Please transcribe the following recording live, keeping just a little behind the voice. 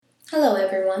Hello,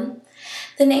 everyone.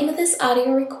 The name of this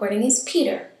audio recording is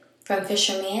Peter, from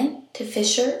fisherman to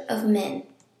fisher of men.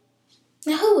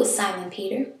 Now, who was Simon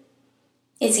Peter?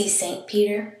 Is he Saint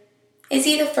Peter? Is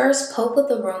he the first pope of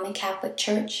the Roman Catholic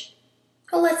Church?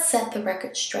 Well, let's set the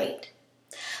record straight.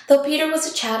 Though Peter was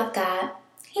a child of God,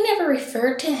 he never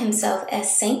referred to himself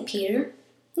as Saint Peter,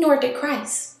 nor did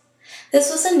Christ. This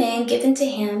was a name given to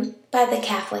him by the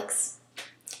Catholics.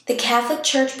 The Catholic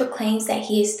Church proclaims that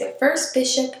he is their first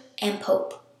bishop and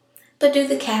pope. But do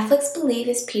the Catholics believe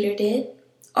as Peter did,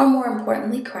 or more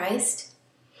importantly, Christ?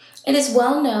 It is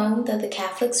well known that the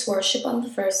Catholics worship on the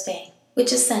first day,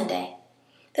 which is Sunday,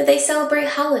 that they celebrate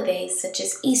holidays such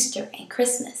as Easter and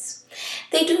Christmas.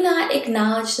 They do not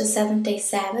acknowledge the seventh-day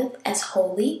Sabbath as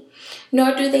holy,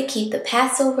 nor do they keep the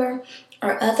Passover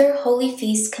or other holy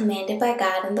feasts commanded by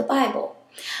God in the Bible.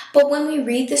 But when we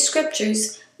read the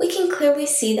scriptures, we can clearly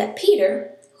see that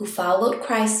Peter, who followed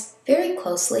Christ very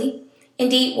closely,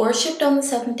 indeed worshipped on the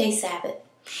seventh-day Sabbath.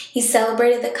 He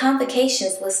celebrated the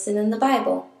convocations listed in the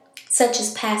Bible, such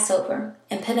as Passover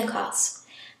and Pentecost.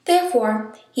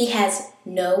 Therefore, he has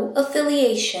no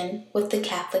affiliation with the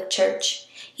Catholic Church.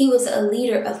 He was a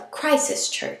leader of Christ's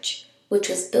church, which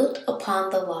was built upon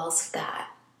the laws of God.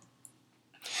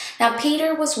 Now,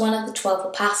 Peter was one of the 12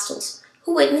 apostles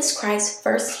who witnessed Christ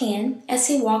firsthand as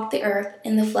he walked the earth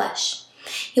in the flesh.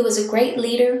 He was a great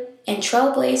leader and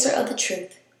trailblazer of the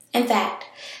truth. In fact,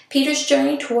 Peter's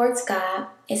journey towards God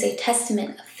is a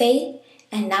testament of faith,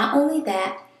 and not only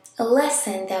that, a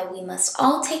lesson that we must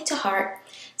all take to heart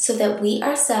so that we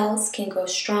ourselves can grow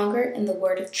stronger in the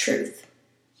word of truth.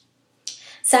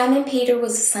 Simon Peter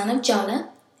was the son of Jonah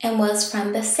and was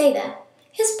from Bethsaida.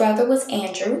 His brother was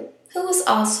Andrew, who was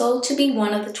also to be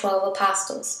one of the 12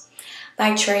 apostles.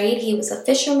 By trade, he was a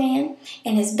fisherman,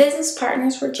 and his business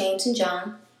partners were James and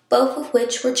John, both of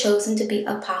which were chosen to be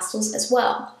apostles as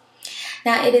well.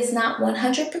 Now, it is not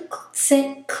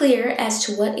 100% clear as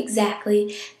to what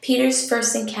exactly Peter's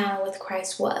first encounter with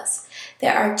Christ was.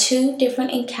 There are two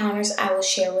different encounters I will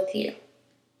share with you.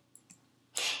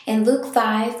 In Luke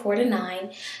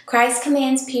 5:4-9, Christ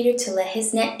commands Peter to let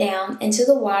his net down into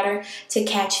the water to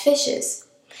catch fishes.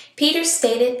 Peter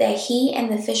stated that he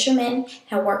and the fishermen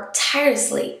had worked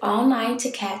tirelessly all night to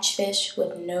catch fish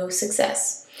with no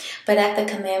success. But at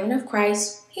the commandment of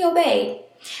Christ, he obeyed.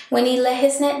 When he let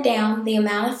his net down, the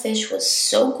amount of fish was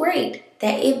so great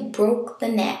that it broke the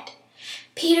net.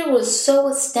 Peter was so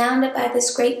astounded by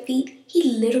this great feat, he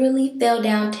literally fell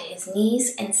down to his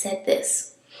knees and said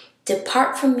this,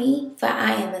 "Depart from me, for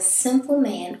I am a sinful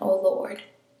man, O Lord."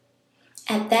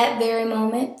 At that very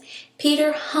moment,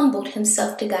 Peter humbled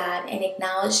himself to God and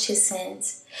acknowledged his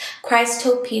sins. Christ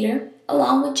told Peter,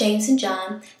 along with James and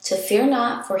John, to fear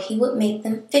not, for he would make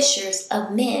them fishers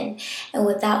of men. And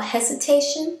without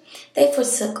hesitation, they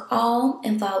forsook all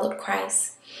and followed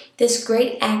Christ. This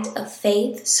great act of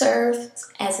faith serves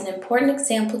as an important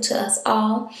example to us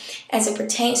all as it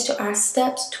pertains to our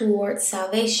steps towards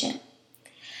salvation.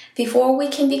 Before we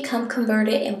can become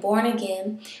converted and born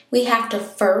again, we have to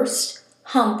first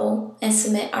humble and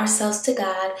submit ourselves to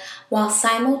God while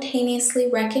simultaneously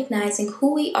recognizing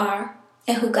who we are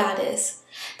and who God is.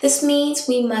 This means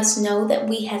we must know that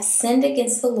we have sinned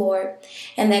against the Lord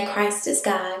and that Christ is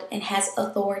God and has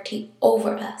authority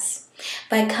over us.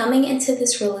 By coming into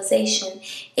this realization,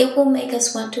 it will make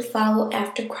us want to follow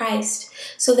after Christ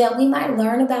so that we might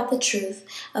learn about the truth,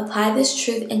 apply this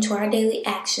truth into our daily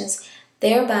actions,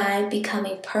 thereby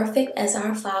becoming perfect as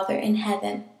our Father in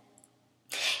heaven.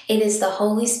 It is the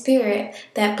Holy Spirit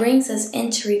that brings us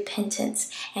into repentance,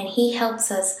 and he helps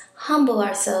us humble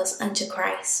ourselves unto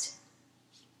Christ.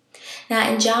 Now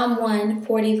in John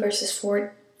 1:40 verses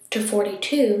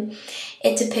 4-42,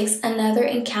 it depicts another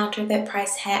encounter that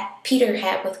Peter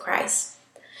had with Christ.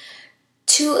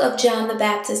 Two of John the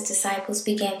Baptist's disciples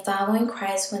began following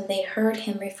Christ when they heard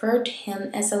him refer to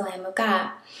him as the Lamb of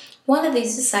God. One of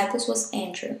these disciples was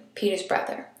Andrew, Peter's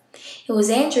brother. It was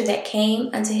Andrew that came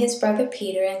unto his brother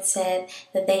Peter and said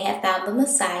that they had found the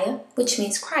Messiah, which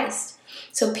means Christ.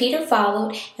 So Peter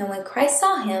followed, and when Christ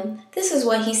saw him, this is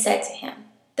what he said to him,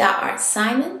 "Thou art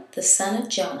Simon, the son of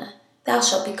Jonah. Thou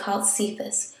shalt be called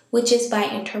Cephas," which is by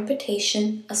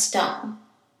interpretation a stone.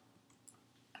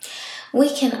 We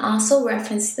can also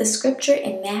reference the scripture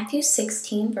in Matthew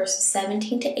 16, verses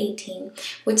 17-18,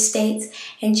 which states,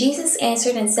 "And Jesus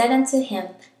answered and said unto him,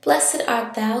 Blessed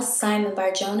art thou, Simon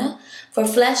Bar-Jonah, for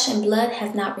flesh and blood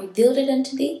hath not revealed it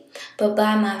unto thee, but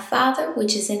by my Father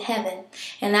which is in heaven.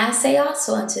 And I say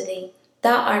also unto thee,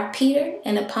 Thou art Peter,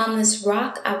 and upon this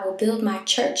rock I will build my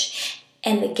church,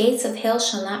 and the gates of hell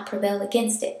shall not prevail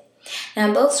against it. Now,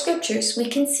 in both scriptures, we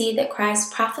can see that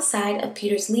Christ prophesied of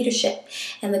Peter's leadership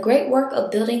and the great work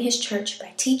of building his church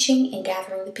by teaching and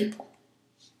gathering the people.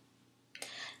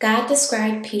 God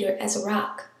described Peter as a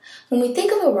rock. When we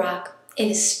think of a rock, it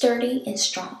is sturdy and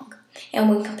strong. And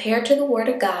when compared to the Word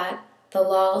of God, the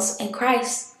laws, and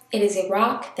Christ, it is a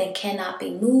rock that cannot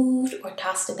be moved or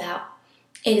tossed about.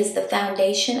 It is the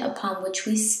foundation upon which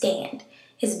we stand,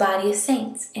 his body of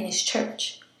saints and his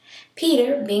church.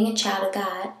 Peter, being a child of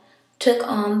God, took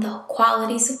on the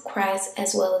qualities of Christ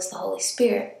as well as the Holy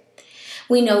Spirit.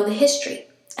 We know the history.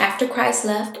 After Christ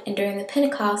left and during the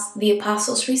Pentecost, the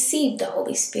apostles received the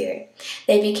Holy Spirit.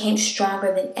 They became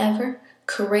stronger than ever,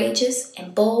 courageous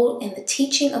and bold in the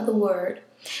teaching of the Word.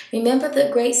 Remember the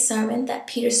great sermon that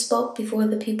Peter spoke before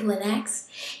the people in Acts?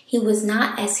 He was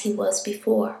not as he was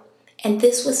before, and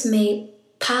this was made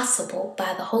possible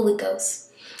by the Holy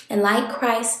Ghost. And like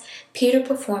Christ, Peter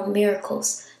performed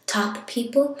miracles, taught the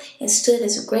people, and stood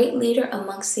as a great leader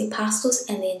amongst the apostles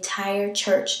and the entire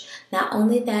church. Not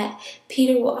only that,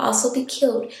 Peter will also be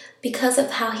killed because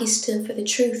of how he stood for the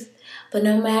truth. But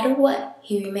no matter what,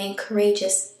 he remained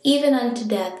courageous, even unto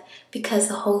death, because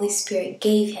the Holy Spirit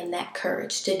gave him that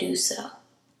courage to do so.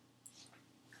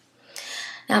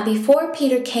 Now, before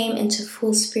Peter came into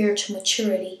full spiritual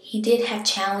maturity, he did have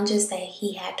challenges that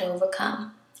he had to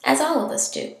overcome, as all of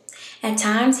us do. At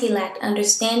times, he lacked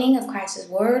understanding of Christ's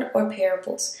word or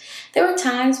parables. There were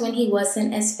times when he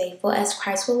wasn't as faithful as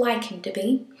Christ would like him to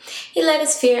be. He let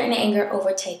his fear and anger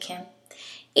overtake him.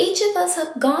 Each of us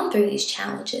have gone through these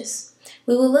challenges.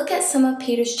 We will look at some of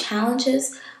Peter's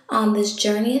challenges on this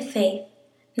journey of faith,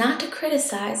 not to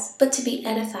criticize, but to be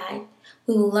edified.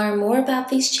 We will learn more about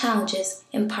these challenges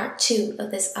in part 2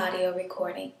 of this audio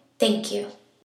recording. Thank you.